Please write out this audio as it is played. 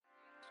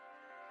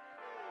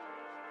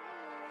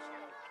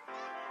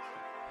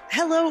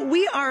Hello,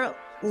 we are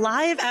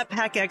live at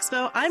Pack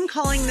Expo. I'm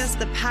calling this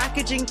the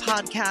Packaging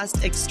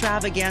Podcast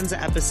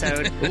Extravaganza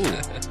episode.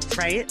 Ooh.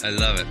 Right? I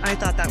love it. I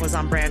thought that was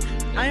on brand.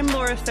 I'm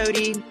Laura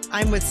Foti.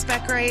 I'm with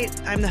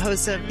SpecRite. I'm the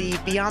host of the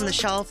Beyond the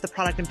Shelf, the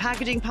Product and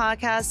Packaging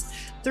Podcast.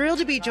 Thrilled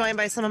to be joined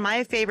by some of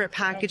my favorite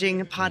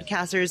packaging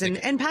podcasters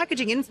and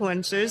packaging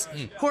influencers.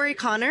 Corey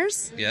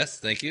Connors. Yes,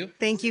 thank you.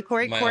 Thank you,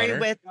 Corey. My Corey honor.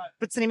 with,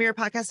 what's the name of your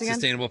podcast again?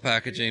 Sustainable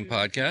Packaging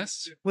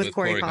Podcast. With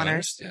Corey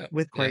Connors. Yeah.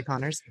 With Corey Yeah.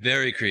 Connors.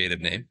 Very creative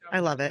name. I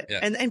love it. Yeah.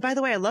 And by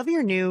the way, I love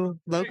your new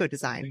logo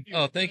design.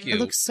 Oh, thank you. It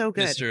looks so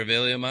good. Mr.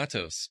 Avelio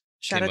Matos.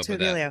 Shout came out up to with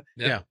that. Avelio.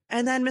 Yeah.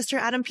 And then Mr.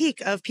 Adam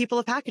Peak of People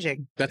of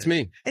Packaging. That's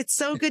me. It's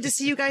so good to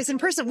see you guys in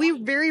person. We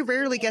very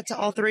rarely get to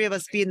all three of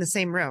us be in the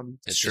same room.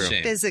 It's True. a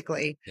shame.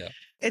 Physically. Yeah.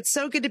 It's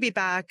so good to be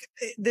back.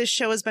 This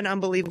show has been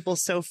unbelievable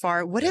so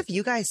far. What have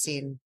you guys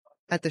seen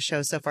at the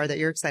show so far that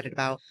you're excited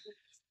about?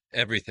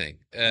 Everything.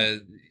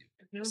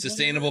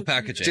 Sustainable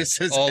packaging. Just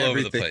says all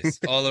everything. over the place.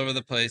 All over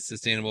the place.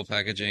 Sustainable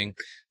packaging.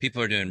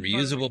 People are doing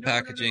reusable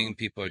packaging.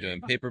 People are doing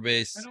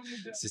paper-based.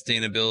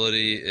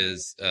 Sustainability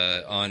is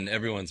on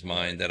everyone's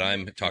mind that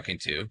I'm talking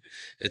to.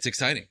 It's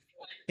exciting.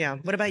 Yeah.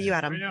 What about you,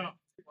 Adam?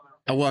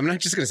 Oh, well, I'm not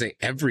just going to say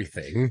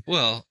everything.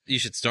 Well, you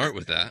should start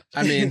with that.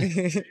 I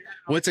mean,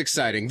 what's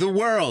exciting? The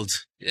world.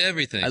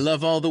 Everything. I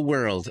love all the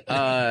world.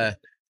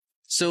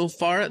 So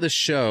far at the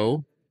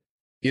show,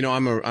 you know,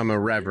 I'm a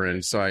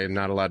reverend, so I am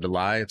not allowed to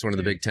lie. It's one of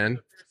the Big Ten.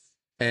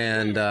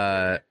 And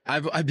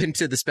I've been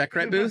to the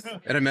SpecRite booth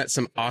and I met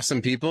some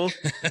awesome people.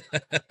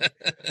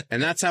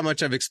 And that's how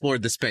much I've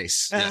explored the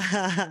space.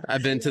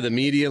 I've been to the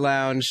media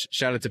lounge.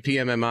 Shout out to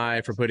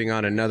PMMI for putting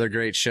on another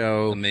great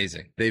show.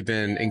 Amazing. They've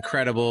been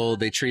incredible.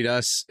 They treat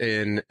us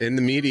in the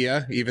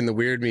media, even the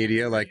weird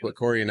media, like what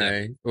Corey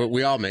and what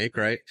we all make,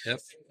 right? Yep.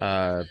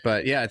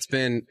 But yeah, it's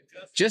been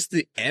just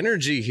the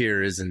energy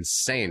here is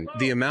insane.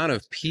 The amount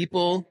of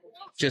people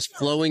just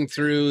flowing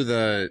through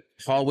the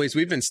hallways.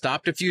 We've been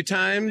stopped a few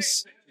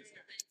times.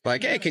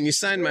 Like, hey, can you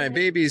sign my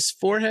baby's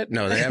forehead?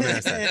 No, they haven't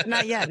asked that.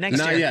 Not yet. Next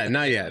year.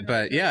 Not yet.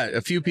 But yeah,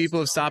 a few people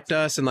have stopped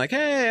us and like,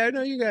 hey, I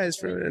know you guys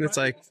from, and it's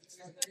like,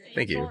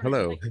 thank you.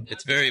 Hello.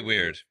 It's very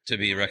weird to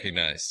be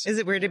recognized. Is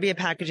it weird to be a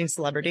packaging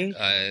celebrity?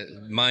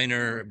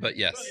 Minor, but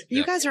yes. You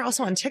Yep. guys are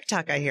also on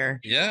TikTok, I hear.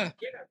 Yeah.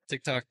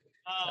 TikTok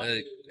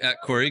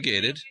at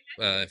Corrugated,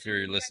 if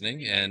you're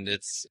listening. And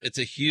it's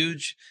a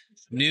huge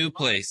new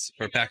place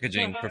for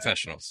packaging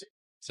professionals.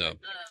 So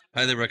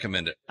highly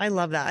recommend it. I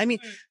love that. I mean,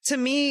 to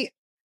me,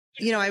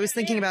 you know, I was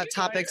thinking about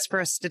topics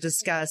for us to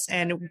discuss,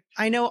 and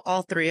I know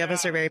all three of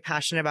us are very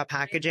passionate about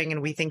packaging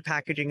and we think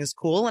packaging is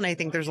cool. And I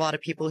think there's a lot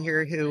of people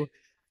here who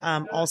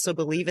also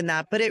believe in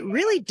that, but it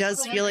really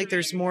does feel like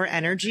there's more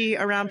energy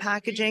around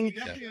packaging.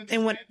 Yeah.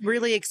 And what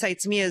really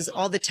excites me is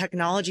all the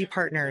technology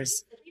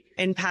partners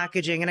in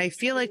packaging. And I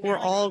feel like we're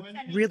all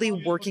really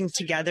working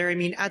together. I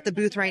mean, at the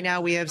booth right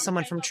now, we have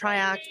someone from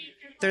Triac.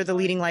 They're the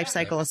leading life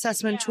cycle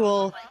assessment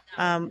tool.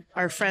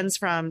 Our friends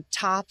from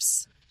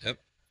Tops Yep.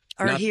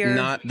 are here.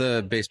 Not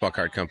the baseball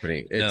card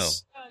company.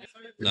 It's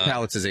No.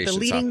 palletization The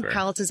leading software.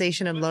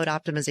 palletization and load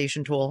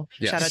optimization tool.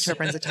 Yes. Shout out to our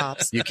friends at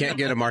Tops. You can't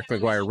get a Mark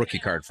McGuire rookie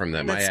card from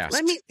them. I asked.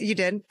 I mean, you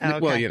did? Oh, okay.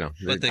 Well, you know,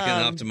 But they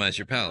can optimize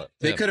your palette.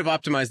 they Yeah. could have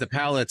optimized the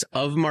pallets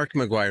of Mark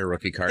McGuire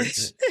rookie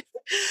cards.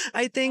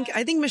 I think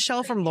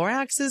Michelle from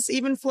Lorax is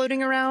even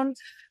floating around.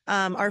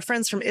 Our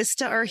friends from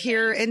ISTA are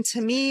here. And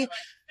to me,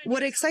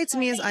 what excites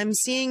me is I'm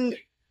seeing,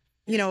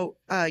 you know,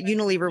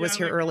 Unilever was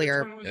here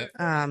earlier. Yep.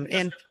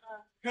 And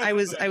I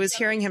was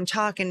hearing him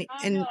talk, and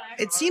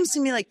it seems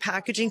to me like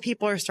packaging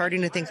people are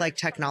starting to think like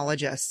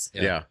technologists.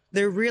 Yeah.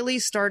 They're really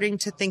starting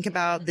to think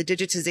about the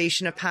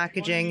digitization of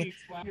packaging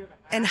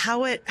and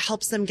how it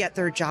helps them get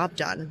their job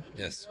done.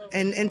 Yes.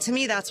 And to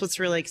me, that's what's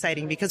really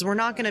exciting, because we're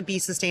not going to be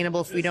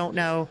sustainable if we don't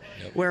know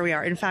where we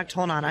are. In fact,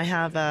 hold on. I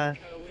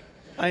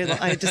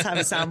just have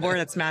a soundboard.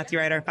 That's Matthew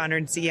Wright, our founder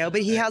and CEO,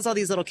 but he has all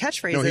these little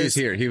catchphrases. No, he's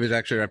here. He was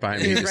actually right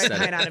behind me. He He was just right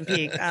said behind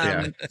it.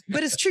 Adam Peak.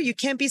 But it's true. You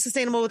can't be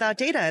sustainable without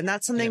data. And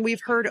that's something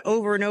we've heard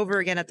over and over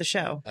again at the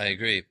show. I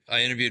agree.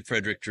 I interviewed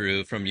Frederick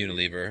Drew from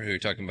Unilever, who you're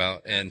talking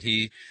about, and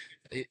he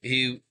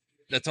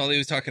that's all he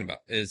was talking about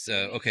is,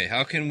 okay,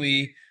 how can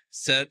we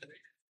set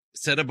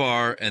a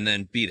bar and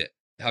then beat it?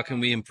 How can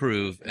we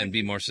improve and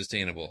be more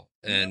sustainable?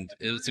 And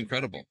it was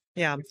incredible.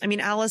 Yeah. I mean,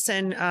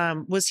 Allison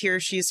was here.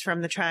 She's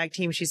from the TRAG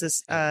team. She's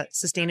a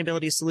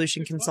sustainability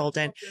solution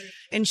consultant.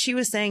 And she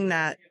was saying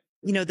that,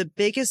 you know, the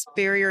biggest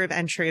barrier of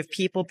entry of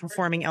people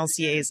performing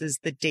LCAs is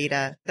the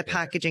data, the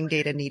packaging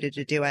data needed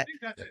to do it,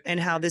 and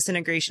how this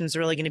integration is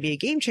really going to be a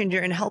game changer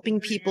in helping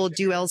people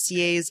do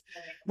LCAs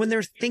when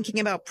they're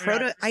thinking about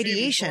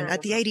ideation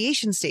at the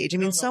ideation stage. I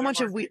mean, so much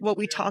of what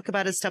we talk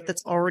about is stuff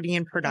that's already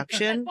in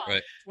production.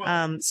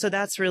 Right. So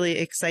that's really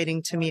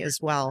exciting to me as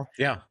well.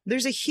 Yeah.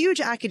 There's a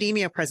huge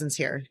academia presence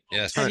here.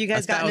 Yes. Have you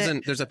guys gotten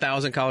it? There's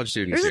 1,000 college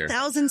students There's here.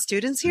 1,000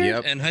 students here?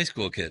 Yep. And high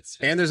school kids.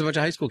 And there's a bunch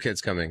of high school kids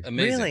coming.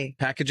 Amazing. Really?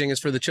 Packaging is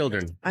for the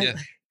children. Yeah.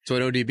 That's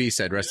what ODB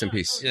said. Rest in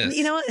peace. Yes.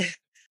 You know what?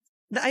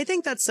 I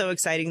think that's so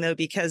exciting, though,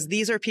 because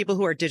these are people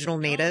who are digital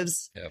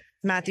natives. Yep.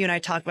 Matthew and I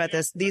talk about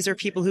this. These are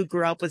people who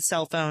grew up with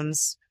cell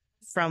phones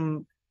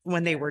from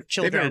when they were They've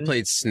children. never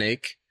played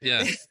Snake.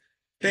 Yeah.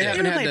 They Yeah.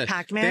 haven't had played to,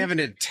 Pac-Man. They haven't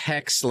had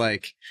text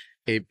like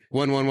a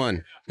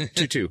 111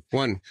 22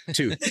 1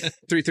 2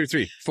 3 3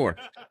 3 4.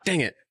 Dang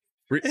it!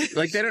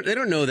 Like they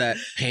don't know that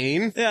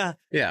pain. Yeah.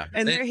 Yeah.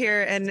 And they're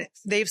here and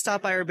they've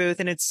stopped by our booth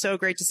and it's so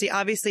great to see.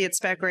 Obviously at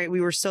Spec Right, we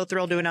were so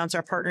thrilled to announce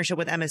our partnership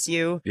with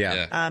MSU.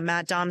 Yeah.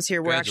 Matt Dom's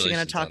here. We're actually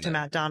going to Congratulations talk on to that.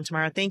 Matt Dom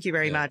tomorrow. Thank you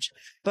very much.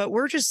 But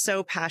we're just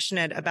so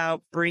passionate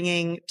about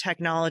bringing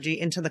technology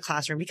into the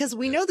classroom because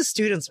we know the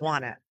students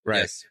want it. Right.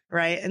 Yes.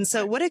 Right. And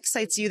so what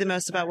excites you the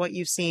most about what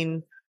you've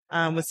seen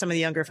with some of the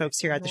younger folks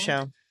here at the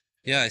show?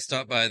 Yeah, I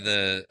stopped by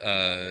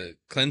the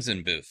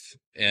Clemson booth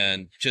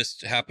and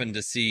just happened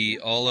to see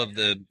all of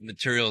the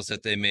materials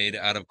that they made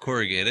out of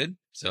corrugated.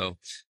 So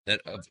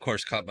that, of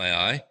course, caught my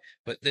eye.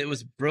 But it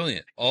was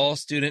brilliant. All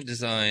student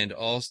designed,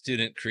 all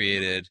student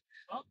created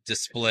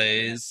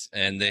displays,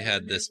 and they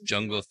had this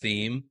jungle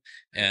theme.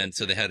 And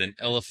so they had an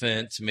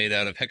elephant made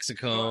out of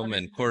hexacomb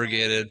and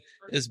corrugated.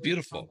 It's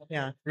beautiful.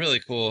 Yeah.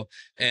 Really cool.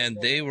 And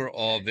they were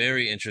all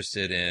very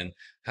interested in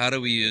how do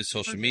we use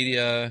social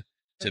media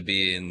to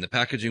be in the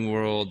packaging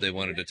world. They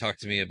wanted to talk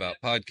to me about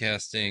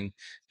podcasting.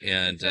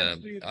 And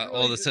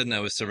all of a sudden I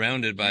was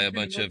surrounded by a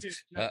bunch of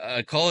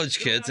college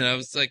kids. And I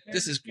was like,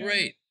 this is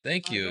great.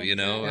 Thank you. You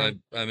know,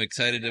 I'm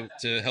excited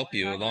to help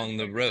you along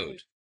the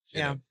road.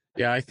 you know?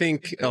 Yeah, I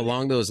think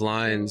along those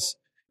lines,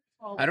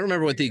 I don't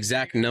remember what the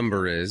exact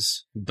number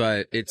is,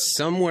 but it's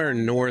somewhere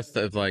north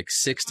of like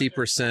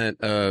 60%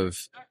 of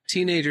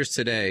teenagers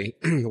today,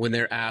 when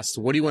they're asked,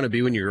 what do you want to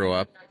be when you grow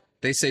up?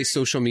 They say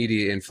social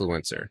media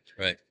influencer.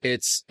 Right.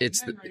 It's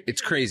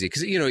crazy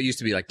because, you know, it used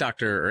to be like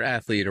doctor or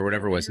athlete or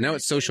whatever it was. Now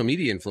it's social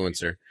media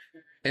influencer.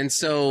 And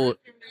so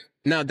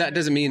now that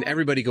doesn't mean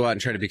everybody go out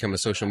and try to become a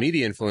social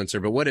media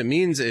influencer. But what it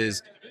means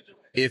is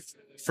if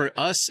for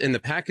us in the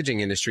packaging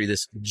industry,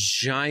 this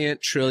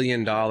giant $1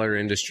 trillion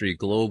industry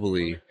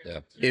globally,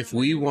 if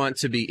we want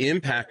to be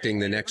impacting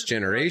the next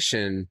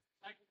generation,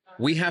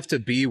 we have to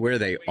be where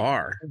they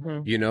are,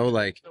 you know,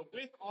 like,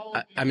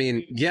 I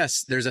mean,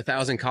 yes, there's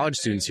 1,000 college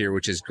students here,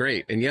 which is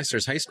great. And yes,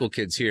 there's high school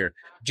kids here.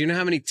 Do you know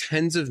how many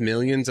tens of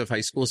millions of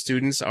high school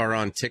students are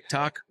on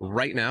TikTok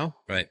right now?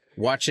 Right.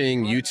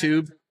 Watching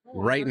YouTube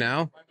right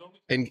now?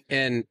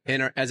 And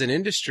as an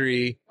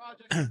industry,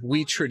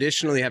 we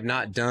traditionally have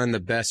not done the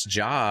best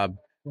job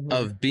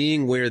of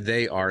being where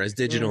they are as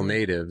digital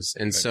natives.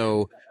 And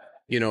so,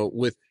 you know,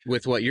 with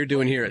what you're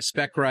doing here at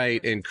Spec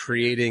Right and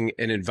creating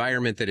an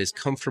environment that is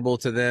comfortable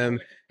to them,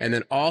 and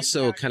then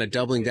also kind of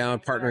doubling down,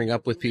 partnering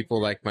up with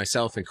people like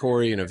myself and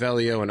Corey and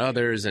Avelio and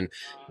others, and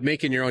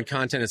making your own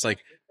content. It's like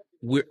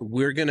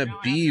we're gonna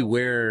be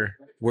where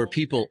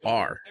people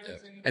are,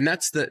 and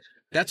that's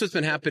what's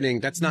been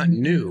happening. That's not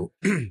new.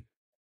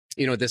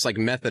 You know, this like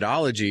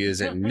methodology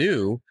isn't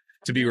new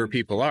to be where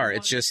people are.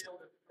 It's just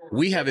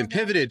we haven't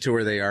pivoted to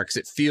where they are because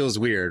it feels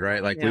weird,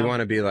 right? Like we want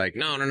to be like,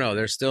 no,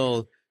 they're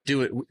still.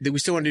 We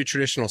still want to do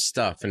traditional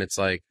stuff. And it's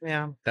like,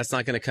 that's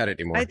not going to cut it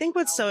anymore. I think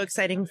what's so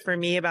exciting for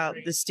me about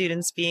the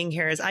students being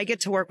here is I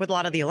get to work with a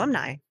lot of the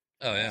alumni.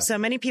 Oh, yeah. So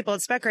many people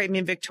at Spec Right. I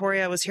mean,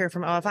 Victoria was here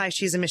from OFI.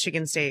 She's a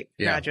Michigan State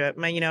graduate.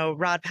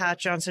 Rod Pat,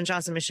 Johnson,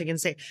 Michigan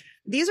State.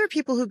 These are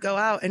people who go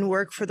out and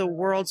work for the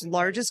world's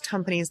largest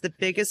companies, the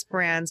biggest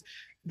brands.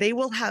 They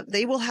will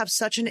have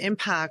such an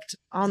impact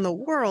on the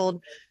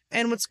world.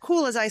 And what's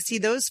cool is I see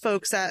those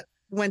folks that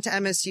went to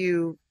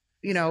MSU,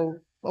 you know,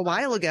 a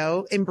while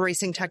ago,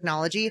 embracing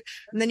technology.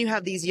 And then you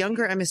have these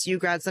younger MSU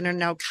grads that are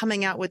now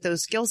coming out with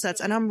those skill sets.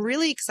 And I'm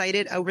really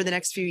excited over the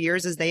next few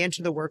years as they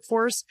enter the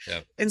workforce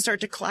and start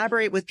to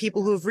collaborate with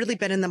people who have really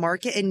been in the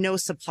market and know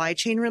supply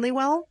chain really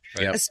well,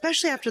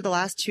 especially after the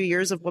last 2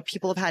 years of what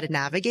people have had to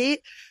navigate.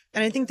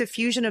 And I think the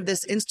fusion of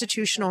this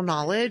institutional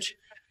knowledge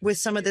with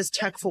some of this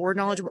tech forward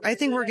knowledge, I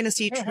think we're going to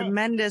see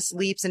tremendous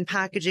leaps in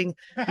packaging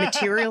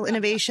material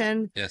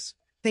innovation. Yes.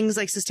 Things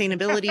like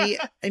sustainability.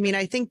 I mean,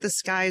 I think the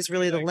sky is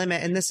really the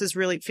limit, and this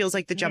feels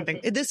like the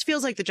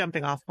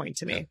jumping off point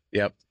to me.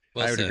 Yep.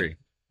 Well I would said. agree.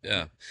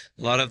 Yeah.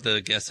 A lot of the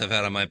guests I've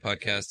had on my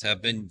podcast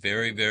have been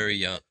very, very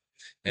young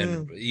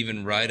and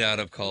even right out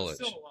of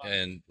college.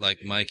 And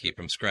like Mikey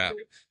from Scrap,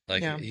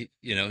 like,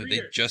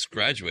 they just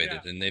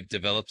graduated and they've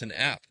developed an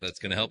app that's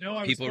going to help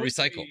people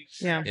recycle.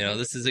 Yeah. You know,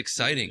 this is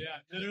exciting.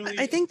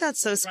 I think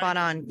that's so spot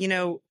on. You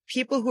know,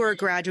 people who are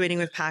graduating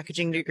with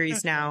packaging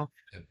degrees now,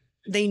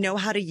 they know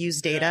how to use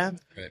data.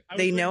 Right.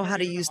 They know how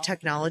to use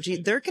technology.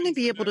 They're going to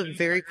be able to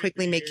very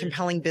quickly make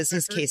compelling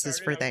business cases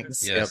for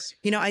things. Yes.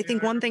 You know, I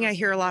think one thing I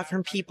hear a lot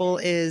from people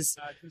is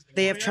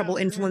they have trouble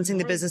influencing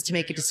the business to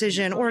make a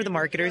decision, or the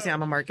marketers.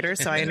 I'm a marketer,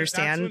 so I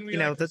understand, you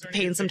know, the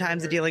pain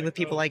sometimes of dealing with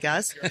people like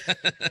us.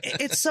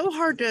 It's so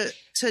hard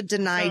to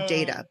deny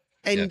data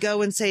and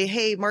go and say,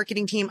 hey,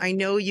 marketing team, I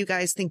know you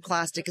guys think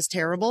plastic is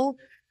terrible,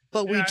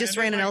 but we just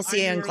ran an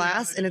LCA on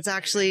glass and it's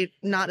actually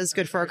not as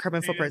good for our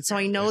carbon footprint. So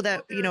I know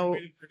that, you know,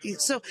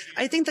 so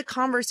I think the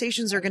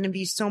conversations are going to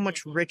be so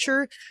much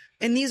richer.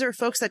 And these are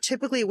folks that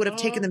typically it would have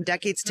taken them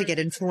decades to get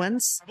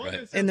influence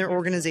in their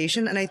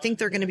organization. And I think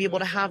they're going to be able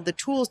to have the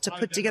tools to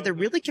put together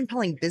really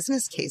compelling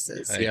business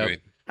cases. I agree.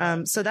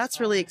 So that's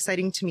really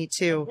exciting to me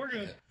too.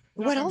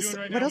 What else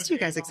are you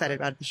guys excited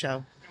about at the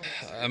show?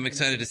 I'm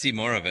excited to see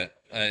more of it.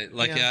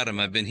 Like Adam,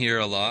 I've been here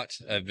a lot.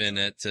 I've been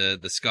at the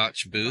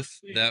Scotch booth.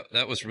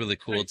 That was really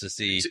cool to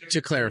see.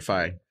 To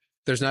clarify,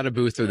 there's not a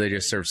booth where they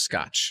just serve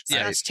Scotch.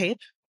 Scotch tape?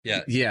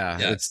 Yeah. Yeah,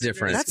 it's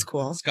different. That's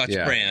cool. Scotch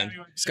Yeah. brand.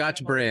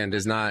 Scotch brand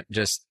is not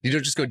just, you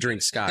don't just go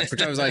drink Scotch.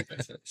 Which I was like,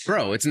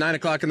 bro, it's 9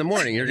 o'clock in the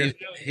morning. You're gonna,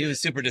 He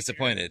was super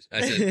disappointed.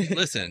 I said,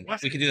 listen,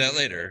 we can do that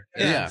later.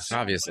 yeah,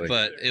 obviously.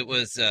 But it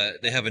was,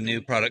 they have a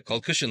new product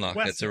called Cushion Lock.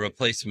 That's a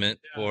replacement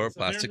for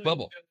plastic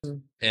bubble.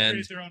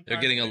 And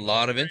they're getting a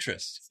lot of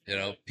interest. You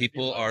know,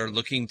 people are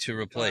looking to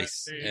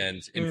replace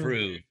and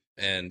improve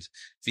and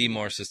be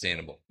more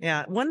sustainable.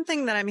 Yeah. One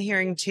thing that I'm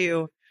hearing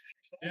too,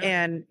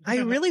 and I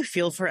really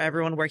feel for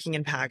everyone working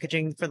in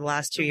packaging for the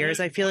last 2 years.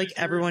 I feel like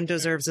everyone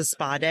deserves a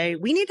spa day.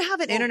 We need to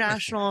have an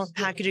International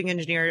Packaging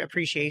Engineer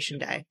Appreciation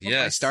Day. I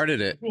Yes. started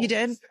it. You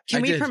did?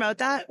 Can we promote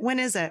that? When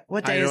is it?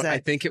 What day is I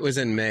it? think it was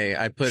in May.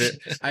 I put it,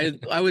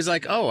 I was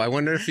like, oh, I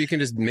wonder if you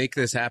can just make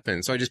this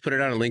happen. So I just put it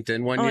on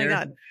LinkedIn one Oh my year.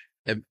 God.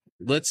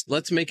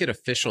 Let's make it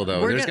official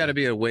though. We're There's gonna- got to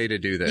be a way to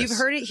do this. You've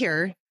heard it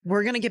here.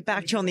 We're going to get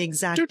back to you on the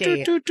exact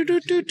date. Well,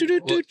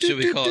 should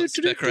we call it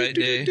Spec Right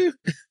Day?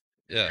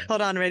 Yeah.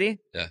 Hold on. Ready?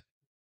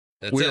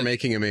 That's We are it.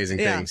 making amazing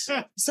Yeah. things.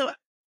 So,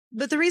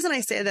 but the reason I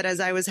say that is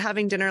I was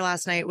having dinner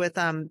last night with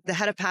the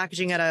head of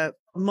packaging at a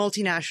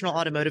multinational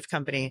automotive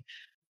company,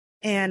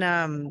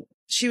 and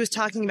she was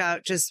talking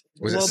about just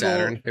Was global. it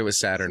Saturn? It was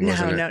Saturn,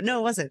 wasn't it? No,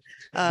 it wasn't.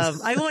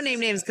 I won't name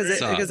names because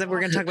we're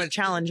going to talk about a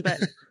challenge, but.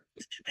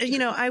 You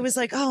know, I was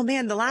like, oh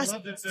man, the last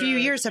few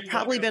years have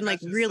probably been like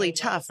really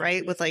tough,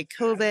 right? With like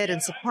COVID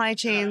and supply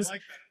chains.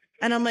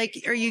 And I'm like,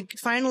 are you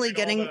finally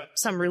getting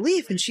some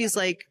relief? And she's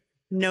like,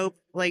 nope.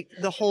 Like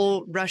the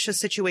whole Russia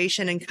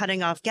situation and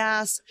cutting off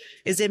gas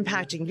is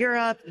impacting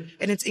Europe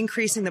and it's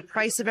increasing the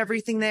price of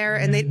everything there.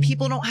 And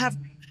people don't have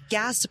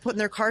gas to put in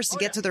their cars to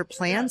get to their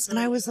plants. And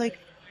I was like,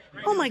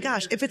 oh my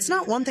gosh, if it's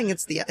not one thing,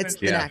 it's the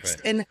next.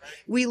 right. And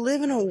we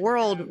live in a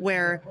world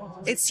where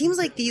it seems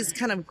like these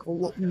kind of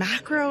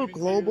macro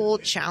global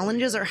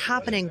challenges are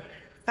happening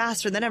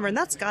faster than ever. And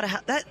that's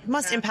that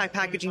must impact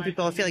packaging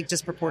people, I feel like,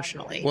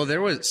 disproportionately. Well,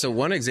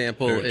 one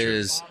example Very true.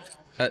 is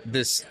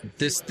this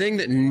thing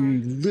that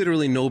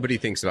literally nobody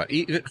thinks about,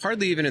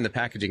 hardly even in the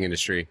packaging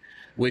industry,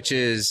 which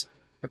is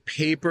a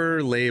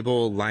paper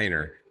label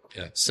liner.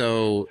 Yeah.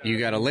 So you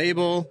got a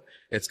label,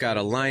 it's got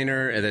a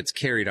liner that's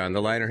carried on.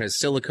 The liner has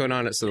silicone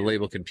on it so the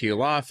label can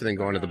peel off and then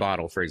go into the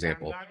bottle, for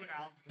example.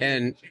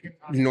 And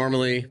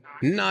normally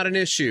not an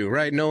issue,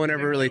 right? No one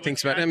ever really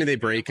thinks about it. I mean, they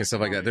break and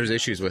stuff like that. There's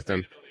issues with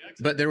them.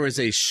 But there was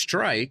a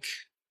strike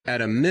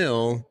at a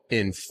mill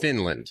in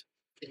Finland.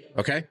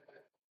 Okay.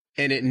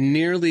 And it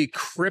nearly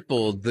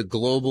crippled the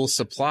global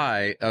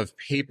supply of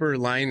paper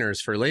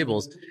liners for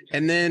labels.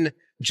 And then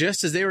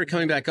just as they were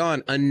coming back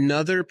on,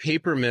 another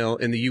paper mill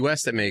in the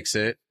US that makes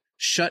it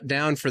shut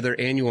down for their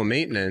annual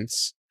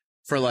maintenance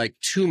for like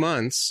 2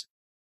 months.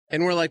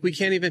 And we're like, we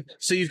can't even.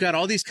 So you've got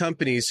all these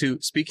companies who,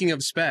 speaking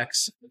of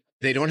specs,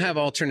 they don't have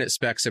alternate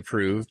specs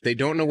approved. They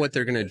don't know what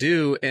they're going to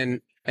do.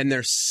 And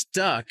they're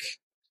stuck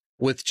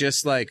with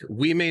just like,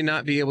 we may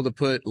not be able to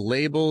put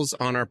labels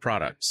on our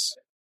products.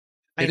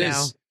 I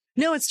know.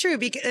 No, it's true.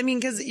 Because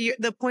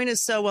the point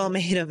is so well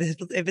made of it.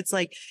 If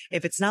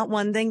it's not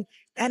one thing,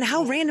 and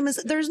how random is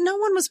it? No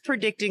one was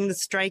predicting the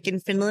strike in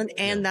Finland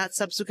and that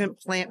subsequent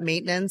plant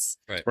maintenance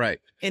Right.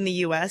 in the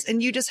US.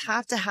 And you just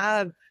have to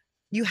have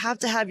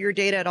your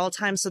data at all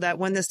times so that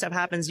when this stuff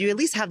happens, you at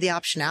least have the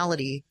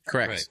optionality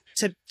Correct.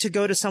 Right. to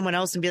go to someone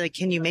else and be like,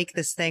 can you make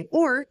this thing?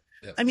 Or,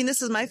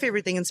 this is my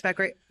favorite thing in Spec,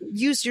 right?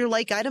 Use your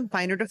like item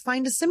finder to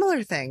find a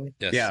similar thing.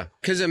 Yes. Yeah.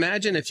 Because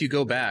imagine if you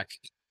go back.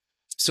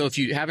 So if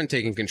you haven't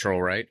taken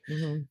control, right?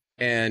 Mm-hmm.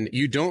 And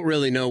you don't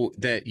really know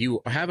that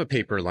you have a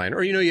paper liner,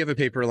 or you have a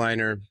paper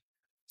liner,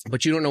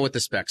 but you don't know what the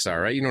specs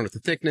are, right? You don't know what the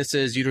thickness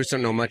is. You just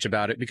don't know much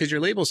about it because your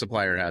label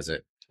supplier has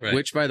it. Right.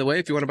 Which, by the way,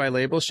 if you want to buy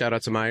labels, shout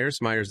out to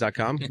Myers,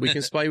 Myers.com. We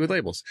can supply you with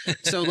labels.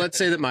 So let's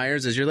say that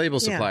Myers is your label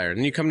supplier.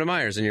 And you come to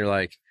Myers and you're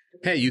like,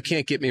 hey, you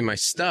can't get me my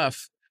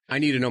stuff. I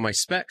need to know my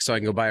specs so I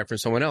can go buy it from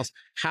someone else.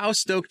 How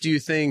stoked do you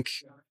think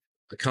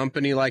a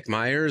company like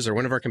Myers or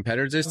one of our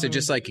competitors is to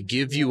just like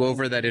give you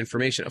over that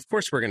information? Of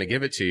course, we're going to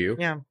give it to you.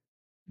 Yeah.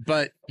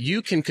 But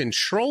you can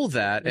control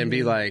that and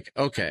be like,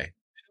 okay,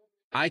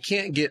 I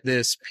can't get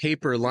this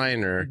paper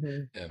liner.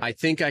 Mm-hmm. I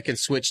think I can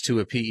switch to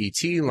a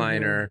PET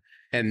liner,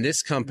 and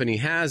this company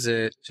has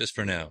it. Just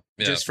for now.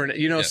 Yeah. Just for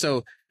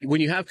so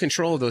when you have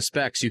control of those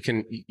specs, you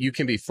can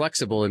be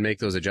flexible and make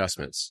those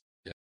adjustments.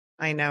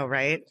 I know,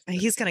 right?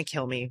 He's going to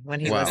kill me when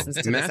he Wow. listens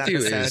to Matthew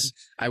this episode.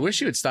 I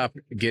wish you would stop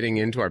getting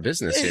into our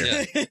business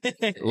here.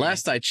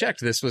 Last I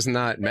checked, this was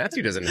not,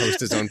 Matthew doesn't host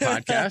his own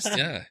podcast.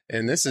 Yeah.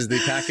 And this is the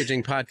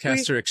Packaging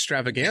Podcaster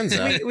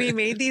Extravaganza. we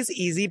made these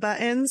easy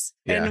buttons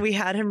and we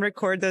had him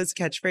record those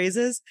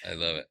catchphrases. I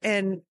love it.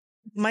 And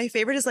my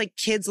favorite is like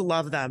kids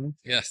love them.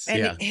 Yes.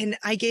 And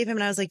I gave him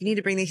and I was like, you need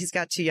to bring these. He's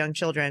got 2 young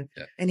children.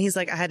 Yeah. And he's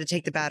like, I had to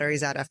take the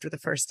batteries out after the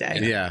first day.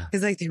 Yeah.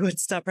 He's like, they wouldn't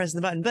stop pressing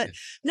the button. But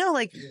no,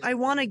 like I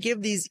want to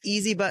give these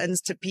easy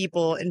buttons to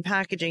people in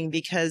packaging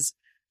because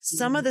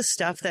some of the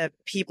stuff that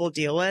people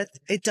deal with,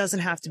 it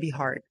doesn't have to be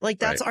hard. Like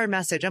that's our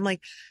message. I'm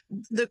like,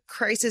 the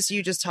crisis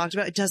you just talked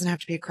about, it doesn't have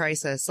to be a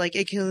crisis. Like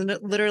it can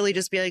literally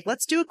just be like,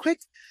 let's do a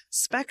quick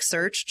spec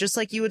search, just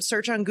like you would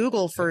search on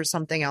Google for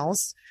something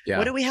else. Yeah.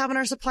 What do we have in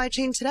our supply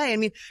chain today? I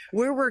mean,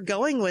 where we're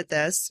going with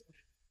this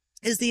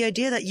is the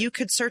idea that you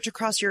could search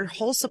across your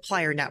whole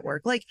supplier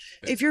network. Like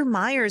if you're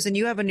Myers and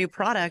you have a new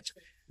product,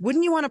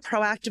 wouldn't you want to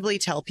proactively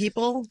tell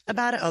people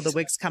about it? Oh, the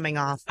wig's coming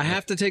off. I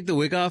have to take the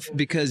wig off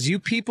because you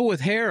people with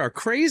hair are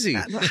crazy.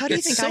 How do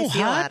you think so I feel,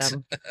 hot.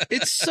 Adam?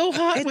 It's so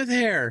hot with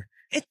hair.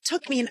 It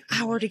took me an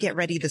hour to get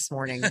ready this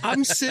morning.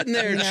 I'm sitting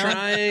there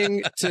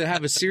trying to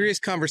have a serious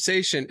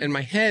conversation and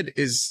my head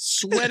is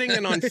sweating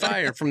and on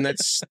fire from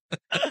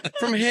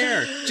from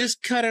hair.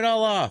 Just cut it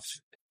all off.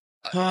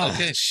 Oh,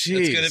 okay. Geez.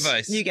 That's good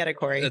advice. You get it,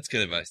 Corey. That's good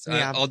advice.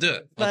 Yeah. I'll do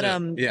it. But,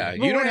 yeah,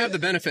 but you don't have the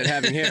benefit of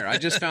having hair. I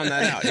just found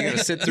that out. You got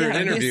to sit through an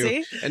you interview.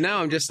 see? And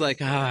now I'm just like,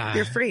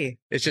 You're free.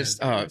 It's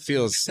just, it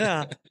feels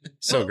Yeah.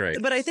 so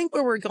great. But I think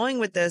where we're going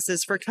with this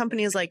is for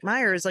companies like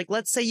Myers, like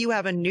let's say you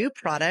have a new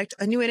product,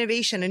 a new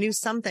innovation, a new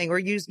something, or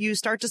you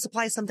start to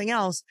supply something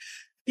else.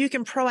 You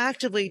can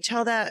proactively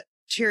tell that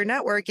to your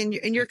network and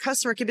your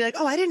customer can be like,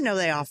 oh, I didn't know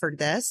they offered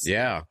this.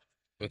 Yeah.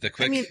 With a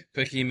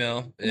quick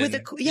email.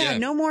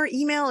 No more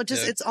email.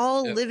 Just it's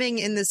all living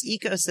in this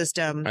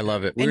ecosystem. I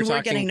love it.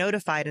 We're getting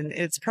notified and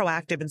it's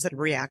proactive instead of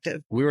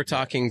reactive. We were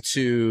talking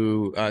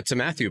to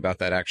Matthew about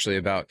that actually,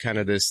 about kind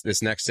of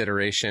this next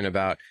iteration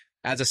about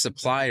as a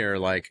supplier,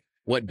 like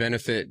what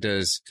benefit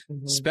does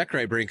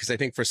SpecRite bring? Because I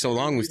think for so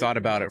long we've thought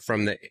about it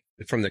from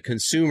the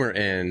consumer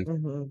end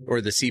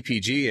or the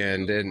CPG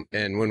end,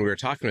 and when we were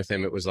talking with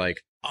him, it was like,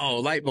 oh,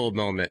 light bulb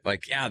moment.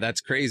 Like, yeah, that's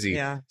crazy.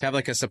 Yeah. To have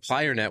like a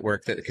supplier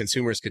network that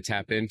consumers could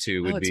tap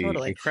into would be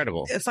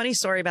incredible. A funny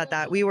story about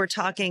that. We were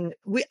talking,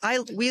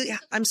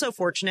 I'm so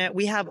fortunate.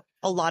 We have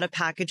a lot of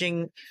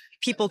packaging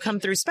people come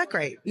through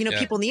SpecRite,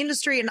 people in the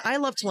industry, and I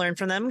love to learn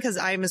from them because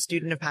I'm a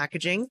student of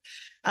packaging.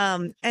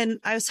 And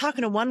I was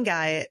talking to one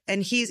guy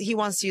and he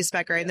wants to use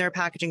SpecRite and they're a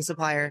packaging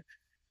supplier.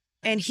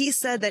 And he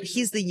said that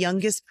he's the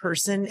youngest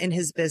person in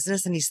his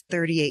business and he's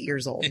 38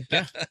 years old.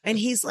 Yeah. And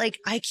he's like,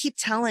 I keep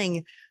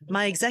telling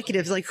my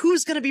executives, like,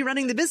 who's going to be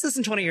running the business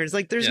in 20 years?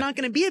 Like, there's not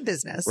going to be a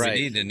business. Right.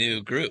 We need a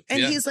new group.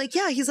 And he's like,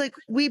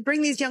 we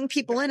bring these young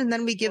people in and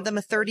then we give them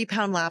a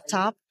 30-pound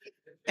laptop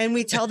and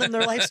we tell them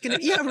their life's going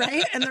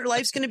to, and their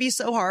life's going to be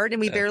so hard and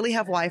we barely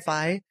have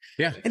Wi-Fi.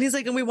 Yeah. And he's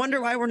like, and we wonder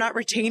why we're not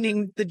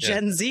retaining the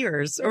Gen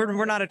Zers or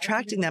we're not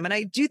attracting them. And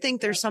I do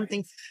think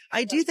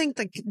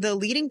the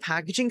leading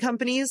packaging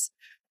companies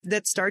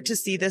that start to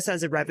see this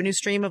as a revenue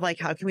stream of like,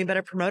 how can we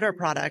better promote our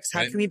products?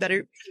 How can we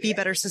be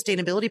better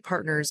sustainability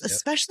partners,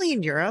 especially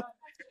in Europe?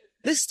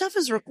 This stuff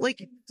is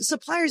like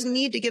suppliers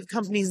need to give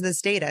companies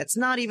this data. It's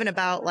not even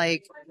about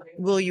like,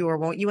 will you or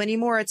won't you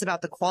anymore. It's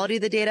about the quality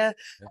of the data.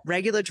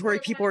 Regulatory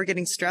people are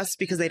getting stressed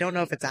because they don't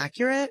know if it's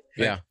accurate.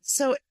 Yeah.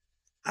 So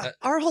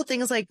our whole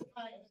thing is like,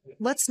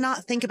 let's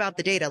not think about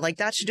the data. Like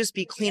that should just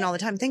be clean all the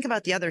time. Think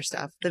about the other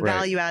stuff, the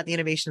value add, the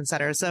innovation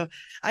center. So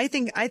I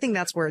think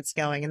that's where it's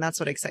going. And that's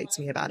what excites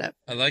me about it.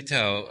 I liked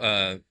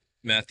how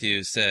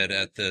Matthew said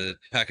at the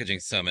packaging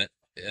summit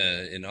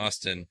in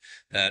Austin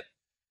that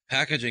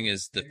packaging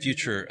is the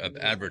future of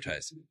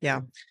advertising.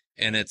 Yeah.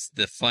 And it's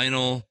the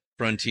final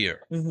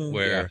frontier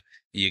where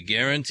you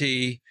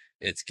guarantee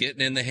it's getting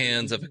in the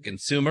hands of a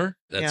consumer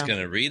that's going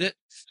to read it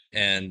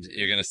and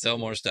you're going to sell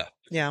more stuff.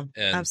 Yeah,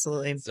 and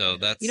absolutely. So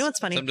that's what's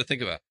funny? Something to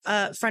think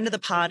about. Friend of the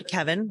pod,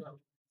 Kevin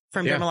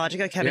from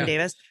Dermalogica, Kevin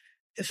Davis.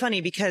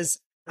 Funny because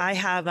I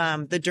have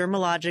the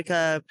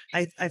Dermalogica,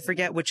 I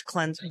forget which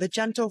the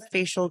Gentle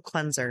Facial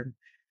Cleanser.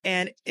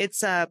 And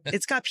it's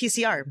got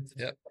PCR.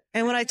 Yep.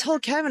 And when I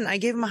told Kevin, I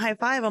gave him a high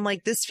five. I'm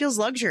like, this feels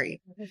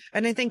luxury.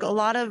 And I think a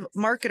lot of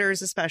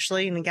marketers,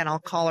 especially, and again, I'll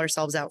call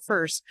ourselves out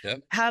first,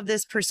 have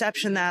this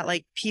perception that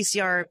like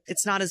PCR,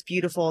 it's not as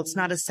beautiful. It's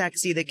not as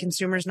sexy. The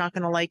consumer's not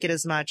going to like it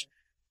as much.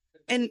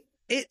 And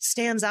it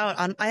stands out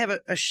on, I have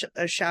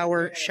a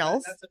shower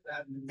shelf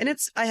and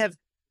I have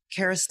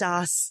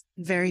Kerastase,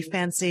 very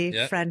fancy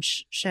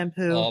French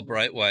shampoo. All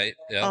bright white.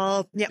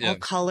 All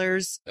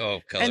colors. Oh,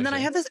 colors. And then I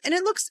have this, and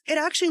it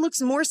actually looks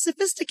more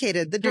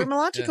sophisticated, the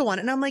Dermalogica one.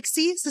 And I'm like,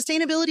 see,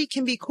 sustainability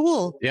can be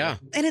cool. Yeah.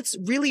 And it's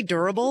really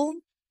durable.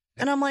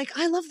 And I'm like,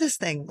 I love this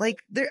thing. Like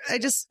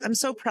I'm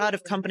so proud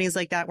of companies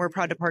like that. We're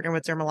proud to partner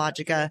with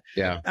Dermalogica,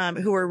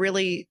 who are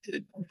really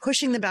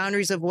pushing the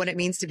boundaries of what it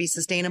means to be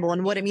sustainable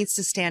and what it means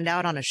to stand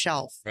out on a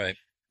shelf. Right.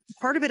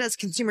 Part of it as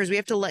consumers, we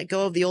have to let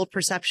go of the old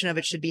perception of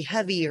it should be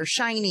heavy or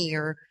shiny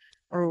or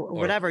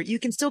whatever. You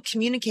can still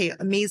communicate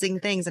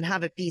amazing things and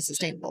have it be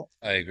sustainable.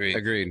 I agree.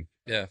 Agreed.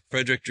 Yeah.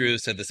 Frederick Drew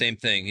said the same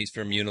thing. He's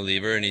from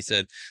Unilever and he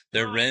said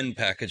their Ren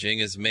packaging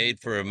is made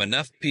for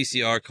enough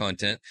PCR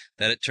content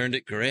that it turned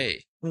it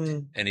gray.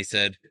 And he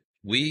said,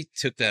 we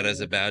took that as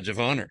a badge of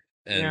honor.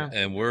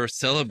 and we're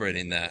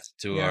celebrating that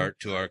to Yeah.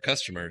 our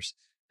customers,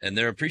 and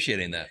they're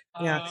appreciating that.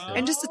 Yeah.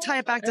 And just to tie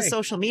it back to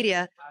social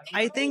media,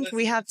 I think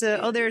we have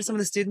to, there are some of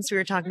the students we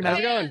were talking How's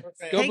about. it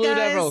going? Go Hey, Blue guys.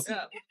 Devils.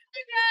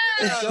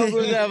 Go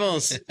Blue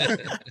Devils.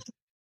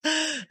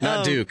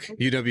 Not Duke.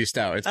 UW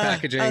Stout. It's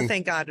packaging. Oh,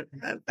 thank God.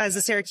 As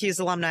a Syracuse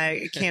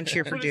alumni, I can't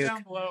cheer for Duke,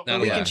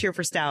 but we can cheer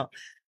for Stout.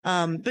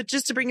 But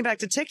just to bring it back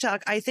to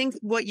TikTok, I think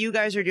what you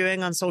guys are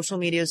doing on social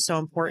media is so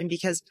important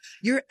because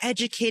you're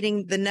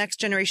educating the next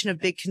generation of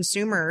big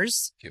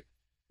consumers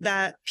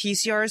that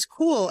PCR is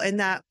cool and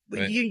that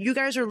you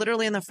guys are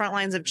literally in the front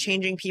lines of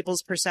changing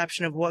people's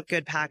perception of what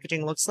good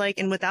packaging looks like.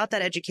 And without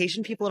that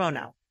education, people don't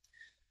know.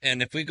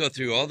 And if we go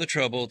through all the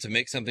trouble to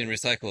make something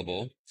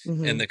recyclable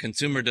and the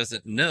consumer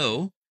doesn't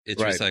know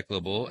it's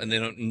recyclable and they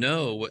don't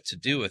know what to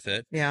do with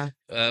it,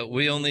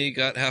 we only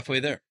got halfway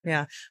there.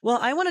 Yeah. Well,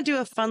 I want to do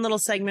a fun little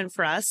segment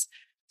for us.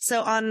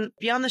 So on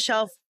Beyond the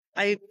Shelf,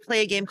 I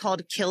play a game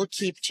called Kill,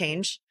 Keep,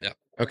 Change. Yeah.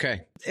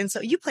 Okay. And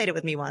so you played it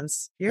with me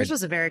once. Yours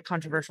was a very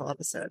controversial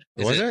episode.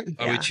 Was it?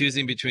 Are we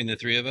choosing between the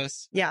three of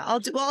us? Yeah.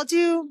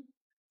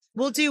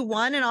 We'll do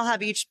one and I'll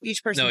have each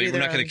person No, do we're their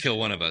not going own. to kill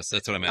one of us.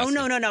 That's what I'm asking.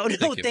 Oh, no.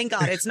 Thank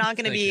God. It's not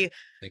going to be,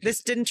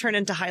 this didn't turn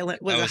into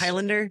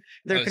Highlander.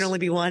 There can only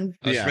be one.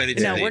 I was ready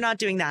to No, leave. we're not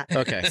doing that.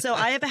 Okay. So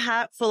I have a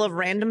hat full of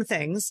random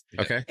things.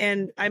 Okay.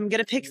 And I'm going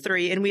to pick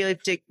three and we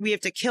have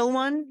to kill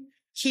one,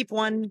 keep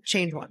one,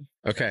 change one.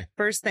 Okay.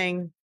 First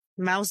thing,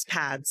 mouse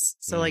pads.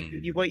 So like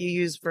what you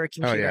use for a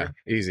computer. Oh,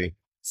 yeah. Easy.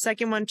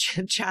 Second one,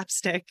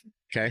 chapstick.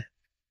 Okay.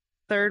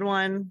 Third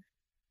one,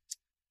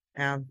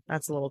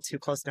 that's a little too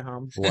close to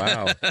home.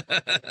 Wow.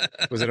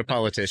 Was it a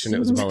politician? It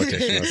was a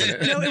politician,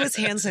 wasn't it? No, it was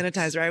hand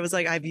sanitizer. I was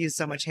like, I've used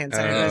so much hand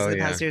sanitizer in the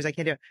past years. I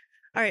can't do it.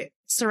 All right.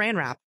 Saran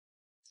wrap.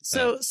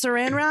 So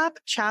saran wrap,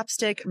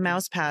 chapstick,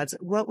 mouse pads.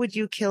 What would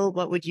you kill?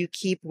 What would you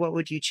keep? What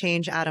would you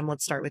change? Adam,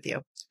 let's start with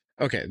you.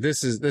 Okay.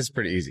 This is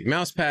pretty easy.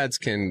 Mouse pads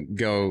can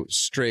go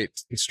straight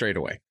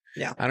away.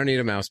 Yeah. I don't need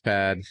a mouse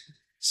pad.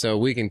 So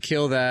we can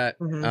kill that.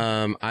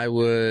 I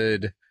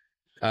would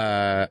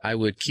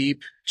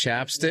keep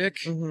chapstick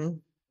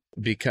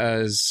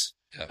because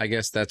I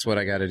guess that's what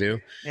I got to do.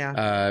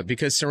 Yeah.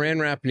 Because saran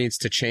wrap needs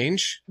to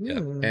change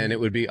and it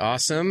would be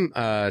awesome,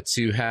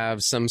 to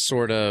have some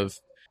sort of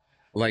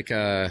like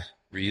a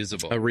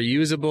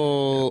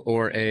reusable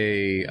or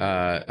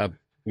a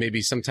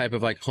maybe some type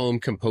of like home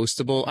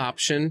compostable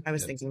option. I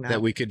was thinking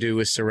that we could do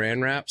with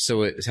saran wrap.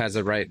 So it has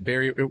a right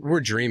barrier.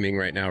 We're dreaming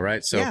right now,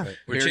 right? So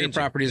barrier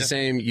property is the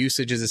same.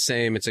 Usage is the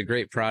same. It's a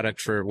great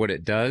product for what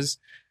it does,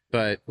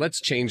 but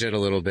let's change it a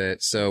little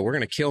bit. So we're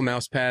going to kill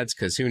mouse pads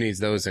because who needs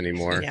those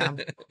anymore?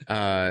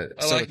 Yeah.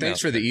 So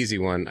thanks for the easy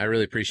one. I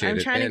really appreciate it. I'm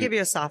trying to give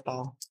you a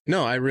softball.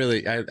 No, I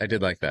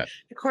did like that.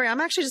 Corey, I'm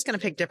actually just going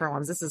to pick different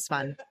ones. This is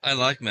fun. I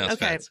like mouse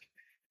pads.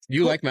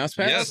 You like mouse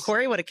pads? Yes.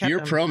 Corey would have kept You're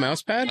them. pro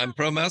mouse pad? I'm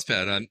pro mouse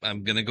pad.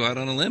 I'm going to go out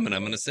on a limb and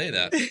I'm going to say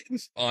that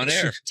on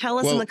air. Tell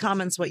us in the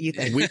comments what you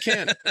think.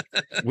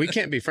 We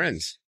can't be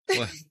friends.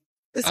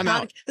 This I'm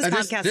out.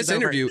 podcast this is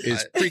interview over.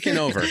 is freaking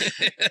over.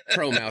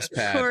 Pro mouse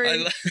pad.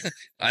 Corey,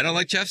 I don't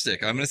like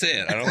chapstick. I'm going to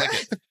say it. I don't like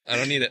it. I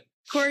don't need it.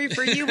 Corey,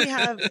 for you, we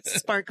have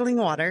sparkling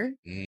water.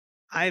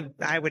 I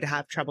would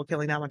have trouble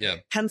killing that one. Yeah.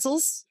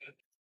 Pencils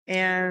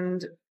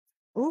and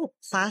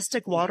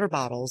plastic water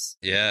bottles.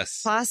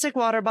 Yes. Plastic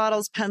water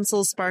bottles,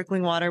 pencils,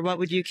 sparkling water. What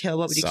would you kill?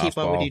 What would you keep?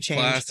 What would you change?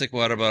 Plastic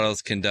water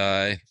bottles can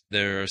die.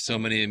 There are so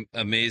many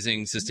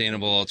amazing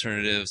sustainable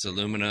alternatives,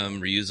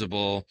 aluminum,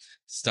 reusable.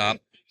 Stop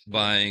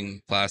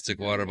buying plastic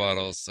water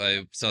bottles.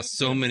 I saw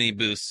so many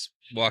booths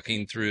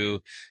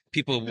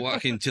people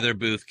walking to their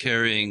booth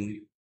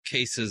carrying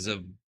cases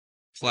of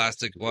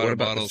plastic water what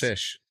about bottles. The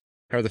fish?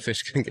 How are the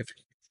fish going to get?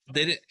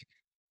 They didn't.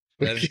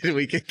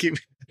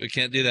 We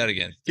can't do that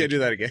again. Can't do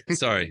that again.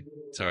 Sorry.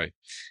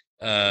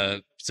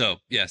 So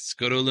yes,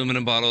 go to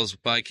aluminum bottles,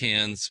 buy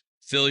cans,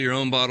 fill your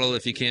own bottle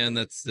if you can.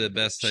 That's the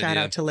best idea. Shout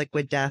out to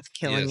Liquid Death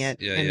killing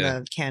it in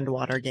the canned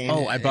water game.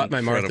 Oh, I bought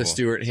my Martha Incredible.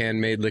 Stewart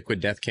handmade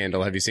Liquid Death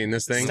candle. Have you seen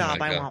this thing? Stop! Oh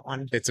my I God. want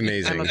one. It's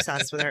amazing. I'm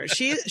obsessed with her.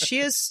 She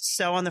is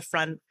so on the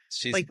front,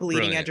 She's bleeding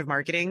brilliant. edge of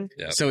marketing.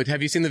 Yeah. So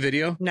have you seen the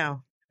video?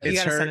 No, you It's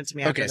gotta her. send it to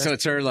me. Okay, so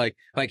it's her like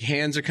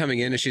hands are coming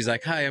in and she's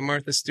like, "Hi, I'm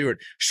Martha Stewart."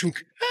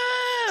 Shunk.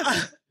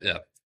 Ah! Yeah.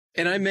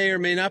 And I may or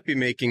may not be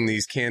making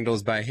these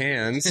candles by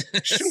hands.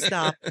 Shunk.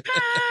 Stop.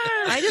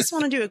 I just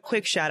want to do a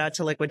quick shout out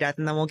to Liquid Death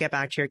and then we'll get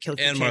back to your kill.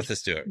 And Martha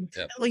Stewart.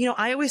 Yeah. Well,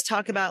 I always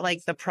talk about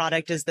like the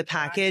product is the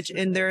package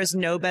and there is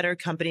no better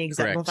company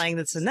exemplifying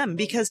this than them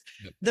because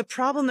the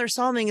problem they're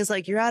solving is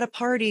like you're at a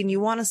party and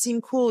you want to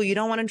seem cool. You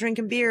don't want to drink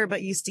a beer,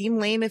 but you seem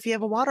lame if you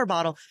have a water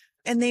bottle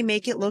and they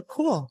make it look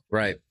cool.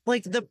 Right.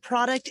 Like the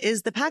product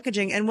is the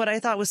packaging. And what I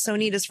thought was so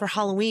neat is for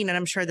Halloween, and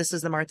I'm sure this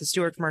is the Martha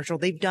Stewart commercial,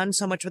 they've done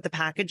so much with the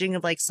packaging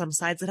of like some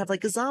sides that have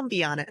like a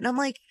zombie on it. And I'm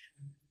like,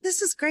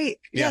 this is great.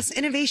 Yeah. Yes.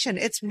 Innovation.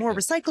 It's more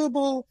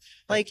recyclable.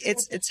 Like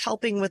it's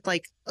helping with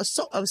like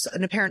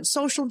an apparent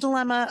social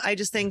dilemma. I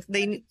just think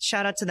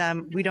shout out to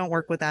them. We don't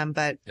work with them,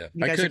 but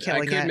you guys are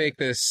killing it. I could make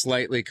this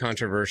slightly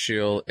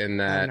controversial in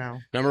that Oh, no.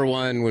 number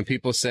one, when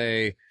people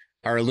say,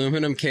 our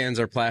aluminum cans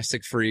are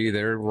plastic free.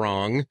 They're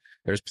wrong.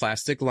 There's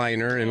plastic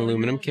liner in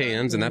aluminum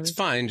cans, and that's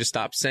fine. Just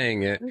stop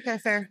saying it. Okay,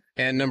 fair.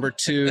 And number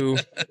 2,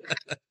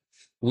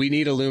 we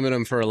need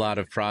aluminum for a lot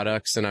of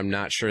products, and I'm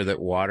not sure that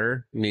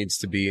water needs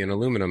to be in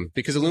aluminum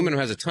because aluminum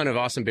has a ton of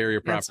awesome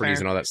barrier That's properties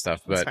fair. and all that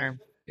stuff. That's But fair.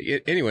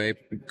 anyway,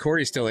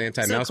 Corey's still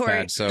anti-mouse Corey-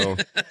 pad, so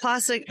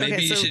Plastic. Maybe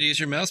okay, you so should use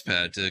your mouse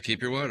pad to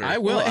keep your water. I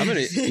will. I'm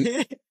going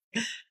to...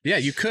 Yeah,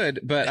 you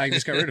could, but I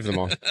just got rid of them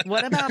all.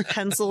 what about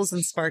pencils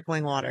and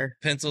sparkling water?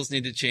 Pencils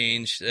need to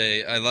change.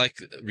 I like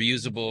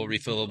reusable,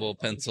 refillable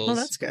pencils. Oh,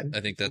 that's good.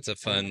 I think that's a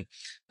fun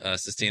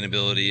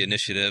sustainability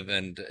initiative.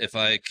 And if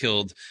I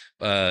killed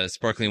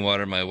sparkling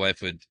water, my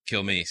wife would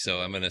kill me. So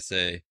I'm going to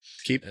say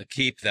keep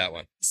that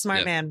one.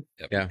 Smart Yep. man.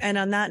 Yep. Yeah. And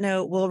on that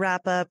note, we'll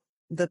wrap up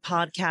the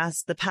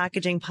podcast, the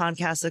packaging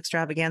podcast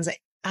extravaganza.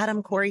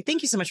 Adam, Corey,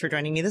 thank you so much for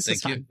joining me. This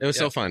was Thank fun. It was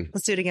so fun.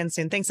 Let's do it again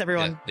soon. Thanks,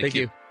 everyone. Yeah, Thank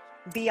you.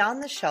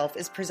 Beyond the Shelf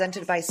is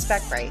presented by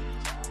SpecRite,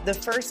 the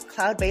first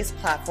cloud-based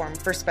platform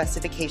for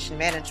specification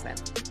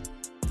management.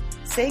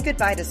 Say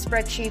goodbye to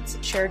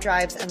spreadsheets, shared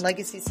drives, and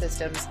legacy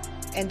systems,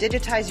 and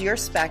digitize your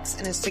specs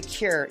in a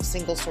secure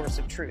single source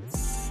of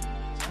truth.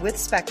 With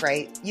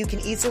SpecRite, you can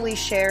easily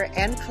share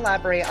and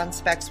collaborate on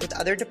specs with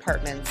other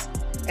departments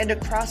and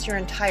across your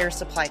entire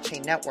supply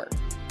chain network.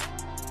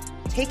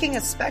 Taking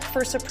a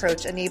spec-first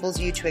approach enables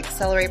you to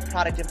accelerate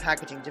product and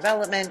packaging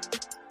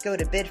development, go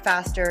to bid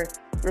faster,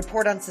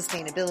 report on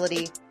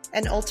sustainability,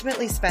 and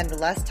ultimately spend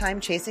less time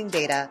chasing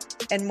data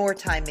and more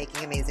time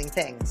making amazing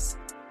things.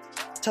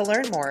 To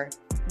learn more,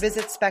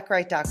 visit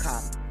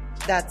SpecRite.com.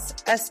 That's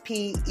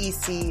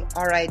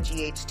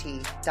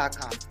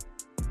SpecRight.com.